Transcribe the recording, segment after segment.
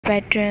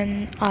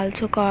pattern,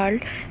 also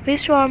called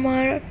wrist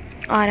warmer,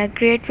 are a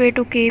great way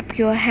to keep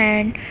your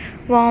hand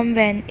warm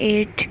when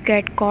it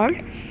gets cold.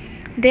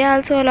 They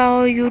also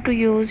allow you to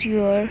use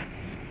your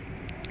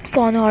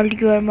phone, hold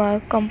your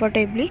mug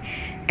comfortably,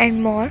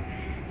 and more.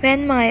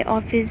 When my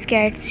office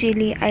gets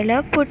chilly, I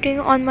love putting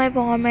on my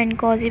warm and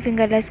cozy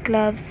fingerless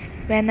gloves.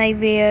 When I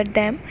wear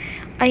them,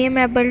 I am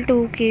able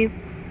to keep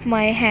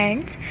my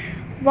hands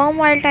warm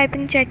while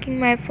typing, checking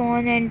my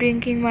phone, and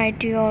drinking my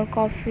tea or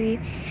coffee.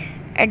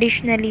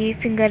 Additionally,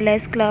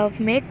 fingerless gloves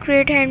make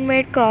great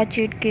handmade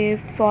crochet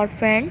gift for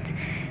friends,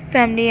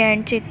 family,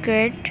 and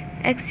secret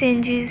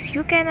exchanges.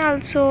 You can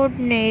also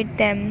donate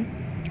them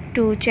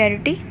to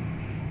charity.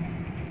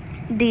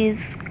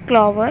 These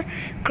clover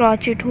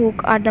crochet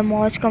hooks are the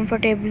most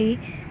comfortably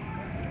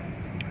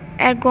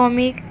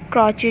ergonomic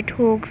crochet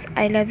hooks.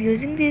 I love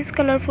using these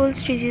colorful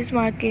stitches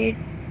market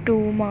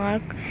to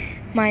mark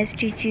my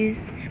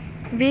stitches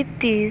with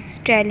this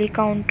tally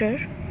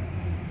counter.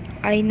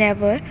 I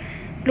never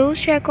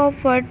lose track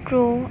of what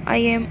row I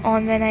am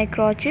on when I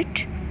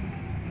crochet.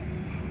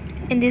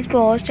 In this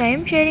post, I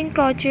am sharing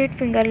crochet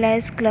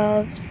fingerless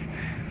gloves.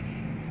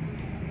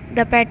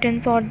 The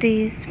pattern for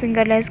this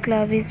fingerless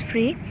glove is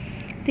free.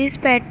 This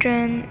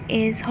pattern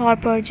is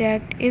hot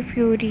project if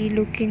you're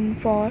looking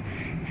for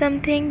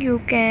something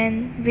you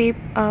can whip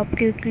up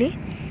quickly.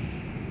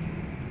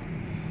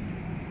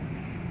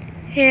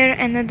 Here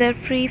another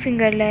free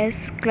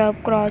fingerless glove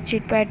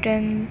crochet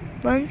pattern.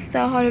 Once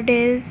the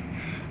holidays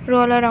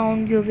roll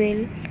around, you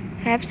will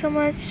have so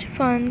much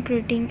fun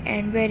creating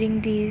and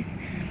wearing these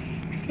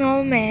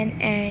snowman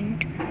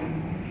and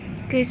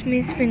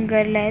Christmas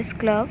fingerless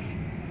glove.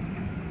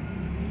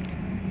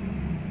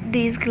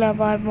 These gloves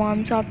are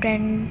warm, soft,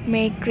 and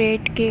make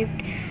great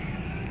gift.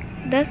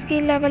 The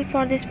skill level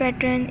for this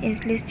pattern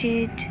is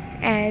listed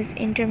as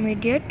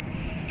intermediate,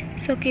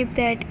 so keep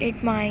that in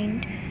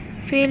mind.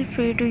 Feel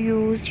free to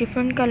use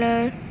different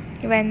color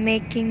when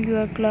making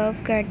your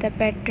glove. Get the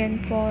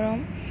pattern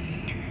forum.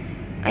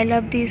 I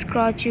love this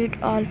crochet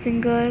all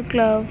finger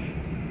glove.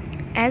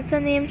 As the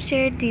name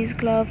states, these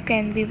gloves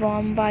can be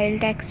worn while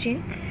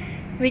texting,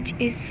 which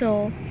is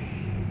so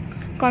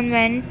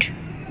convenient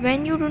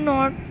when you do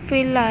not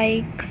feel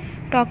like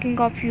taking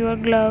off your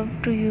glove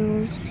to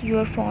use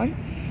your phone.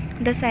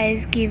 The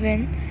size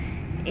given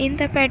in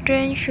the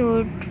pattern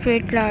should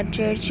fit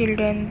larger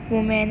children,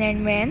 women,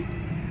 and men.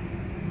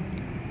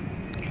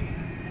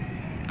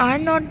 Are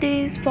not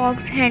these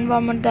fox hand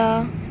warmer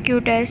the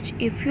cutest?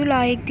 If you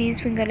like these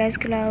fingerless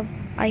gloves,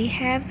 I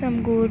have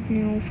some good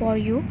news for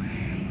you.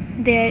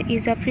 There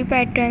is a free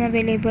pattern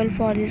available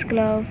for this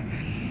glove.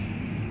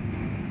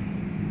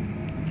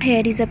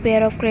 Here is a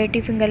pair of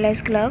creative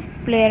fingerless gloves.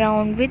 Play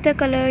around with the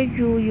color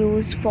you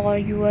use for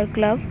your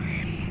glove.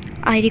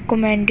 I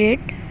recommend it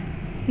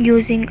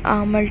using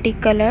a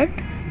multicolored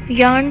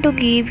yarn to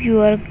give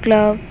your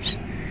gloves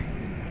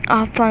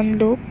a fun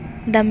look.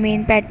 The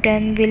main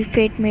pattern will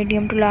fit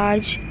medium to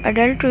large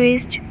adult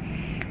wrist.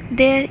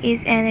 There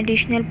is an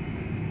additional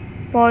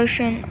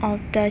portion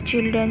of the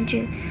children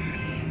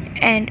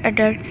and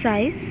adult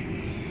size.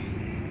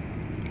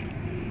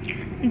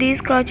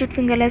 These crochet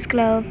fingerless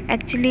gloves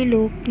actually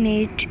look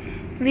neat,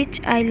 which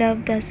I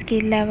love. The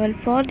skill level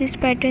for this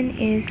pattern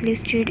is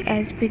listed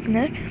as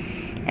beginner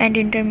and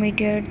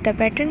intermediate. The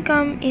pattern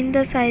comes in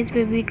the size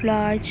baby to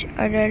large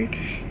adult.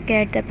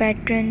 Get the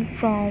pattern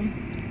from.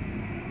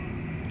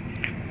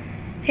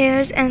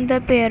 Here's another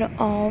pair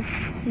of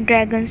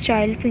dragon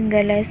style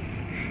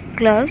fingerless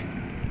gloves.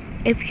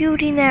 If you've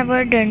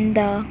never done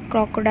the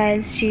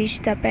crocodile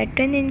stitch, the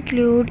pattern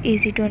includes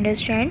easy to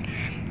understand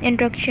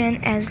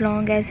instruction as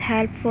long as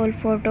helpful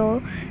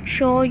photo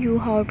show you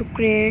how to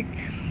create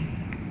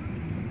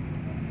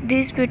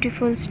this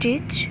beautiful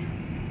stitch.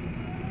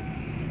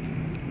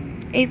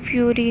 If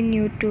you're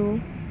new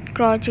to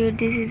crochet,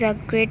 this is a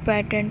great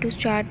pattern to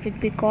start with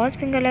because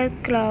fingerless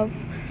gloves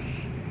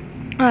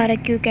are a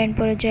quick and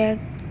project.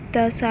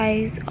 The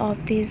size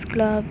of this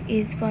glove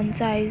is one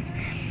size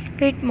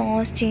fit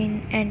most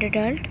teen and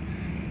adult.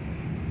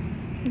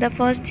 The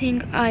first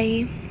thing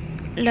I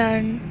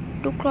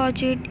learned to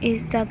crochet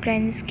is the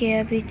granny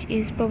square, which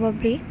is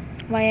probably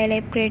why I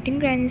love creating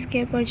granny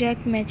square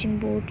project. Matching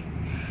boots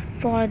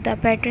for the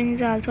pattern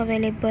is also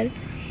available.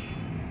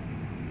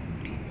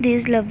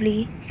 This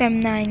lovely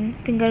feminine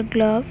finger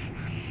glove,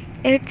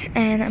 it's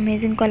an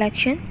amazing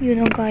collection. You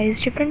know guys,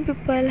 different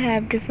people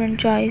have different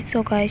choice,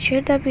 so guys,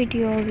 share the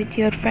video with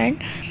your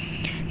friend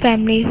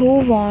family who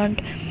want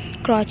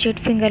crochet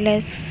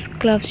fingerless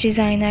gloves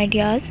design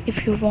ideas.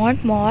 If you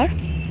want more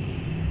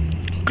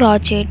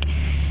crochet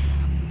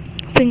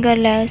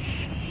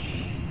fingerless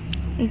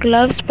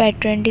gloves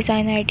pattern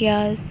design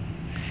ideas,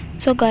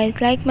 so guys,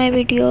 like my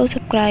video,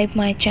 subscribe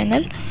my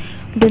channel.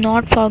 Do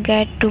not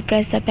forget to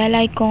press the bell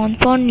icon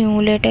for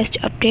new latest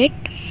update.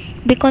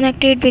 Be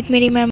connected with me. Remember